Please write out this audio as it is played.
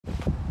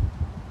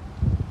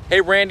Hey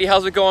Randy,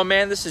 how's it going,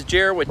 man? This is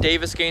Jared with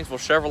Davis Gainesville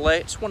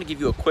Chevrolet. Just want to give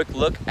you a quick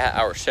look at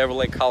our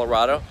Chevrolet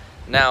Colorado.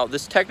 Now,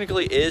 this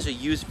technically is a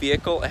used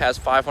vehicle. It has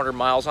 500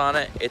 miles on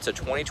it. It's a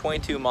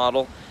 2022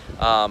 model.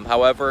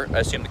 However,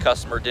 I assume the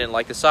customer didn't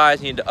like the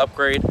size, needed to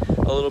upgrade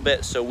a little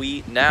bit. So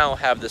we now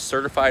have the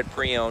certified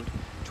pre-owned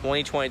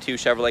 2022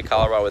 Chevrolet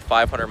Colorado with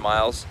 500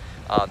 miles.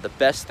 The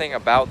best thing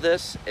about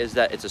this is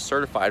that it's a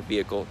certified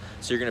vehicle,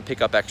 so you're going to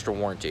pick up extra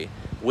warranty.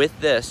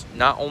 With this,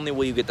 not only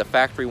will you get the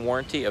factory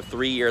warranty of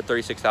 3-year,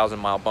 36,000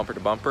 mile bumper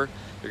to bumper,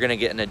 you're going to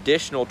get an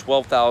additional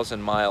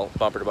 12,000 mile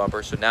bumper to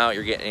bumper. So now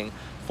you're getting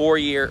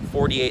 4-year,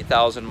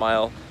 48,000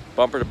 mile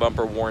bumper to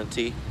bumper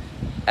warranty,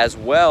 as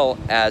well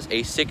as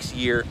a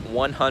 6-year,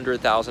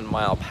 100,000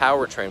 mile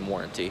powertrain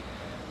warranty.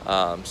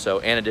 And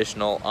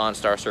additional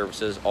OnStar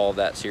services, all of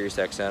that Sirius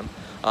XM.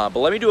 But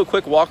let me do a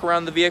quick walk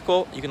around the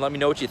vehicle. You can let me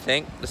know what you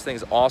think. This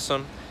thing's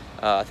awesome.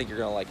 I think you're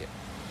gonna like it.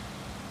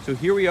 So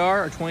here we are,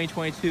 our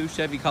 2022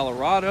 Chevy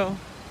Colorado.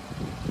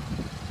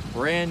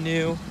 Brand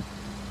new,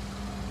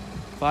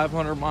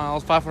 500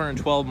 miles,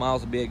 512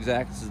 miles to be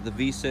exact. This is the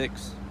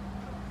V6.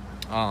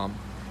 And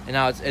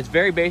now it's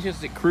very basic.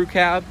 It's a crew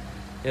cab.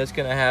 It's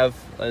gonna have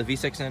a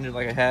V6 engine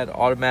like I had,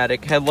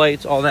 automatic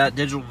headlights, all that,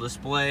 digital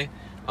display.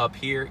 Up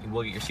here, you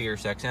will get your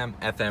Sirius XM,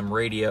 FM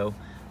radio,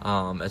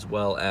 as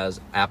well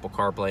as Apple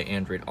CarPlay,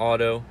 Android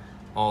Auto,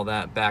 all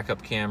that,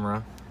 backup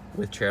camera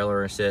with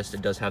trailer assist.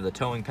 It does have the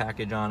towing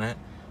package on it.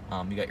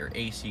 You got your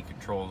AC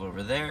controls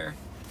over there.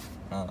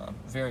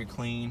 Very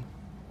clean,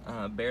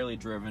 barely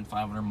driven,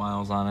 500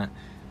 miles on it.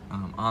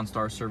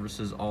 OnStar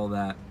services, all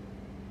that.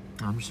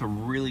 Just a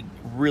really,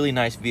 really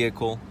nice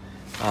vehicle.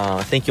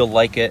 I think you'll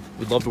like it.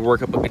 We'd love to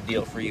work up a good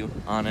deal for you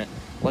on it.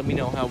 Let me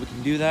know how we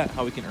can do that,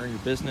 how we can earn your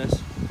business.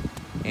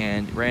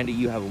 And Randy,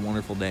 you have a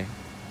wonderful day.